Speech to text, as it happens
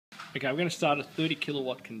Okay, we're going to start a 30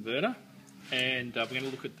 kilowatt converter, and we're going to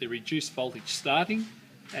look at the reduced voltage starting,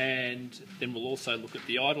 and then we'll also look at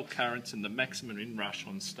the idle currents and the maximum inrush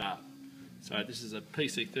on start. So this is a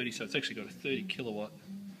PC30, so it's actually got a 30 kilowatt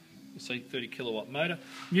motor.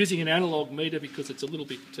 I'm using an analog meter because it's a little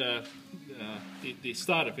bit, the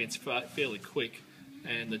start event's fairly quick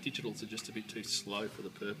and the digitals are just a bit too slow for the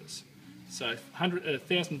purpose. So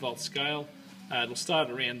 1000 volt scale. It'll start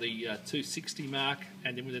around the 260 mark,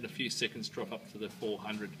 and then within a few seconds drop up to the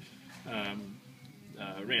 400.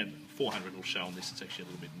 Around 400 will show on this. It's actually a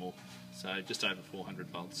little bit more, so just over 400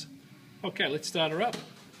 volts. Okay, let's start her up.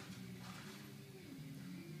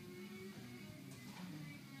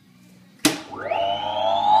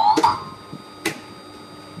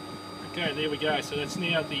 Okay, there we go. So that's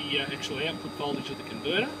now the actual output voltage of the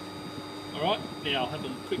converter. Alright, now I'll have a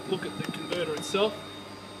quick look at the converter itself.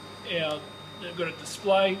 Now, I've got a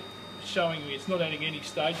display showing me it's not adding any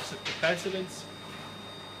stages of capacitance.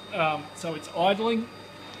 So it's idling,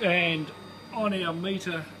 and on our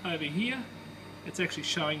meter over here, it's actually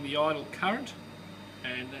showing the idle current,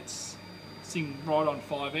 and that's sitting right on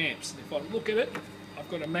 5 amps. And if I look at it, I've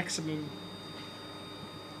got a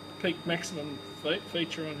peak maximum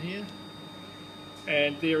feature on here,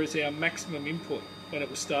 and there is our maximum input when it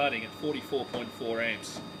was starting at 44.4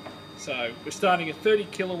 amps. So we're starting a 30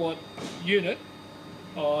 kilowatt unit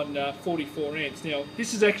on 44 amps. Now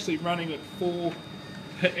this is actually running at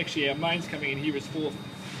actually our mains coming in here is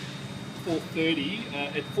 430.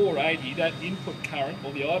 At 480 that input current,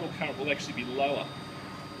 or the idle current, will actually be lower.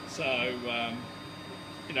 So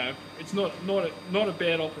you know, it's not a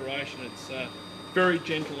bad operation. It's very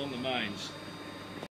gentle on the mains.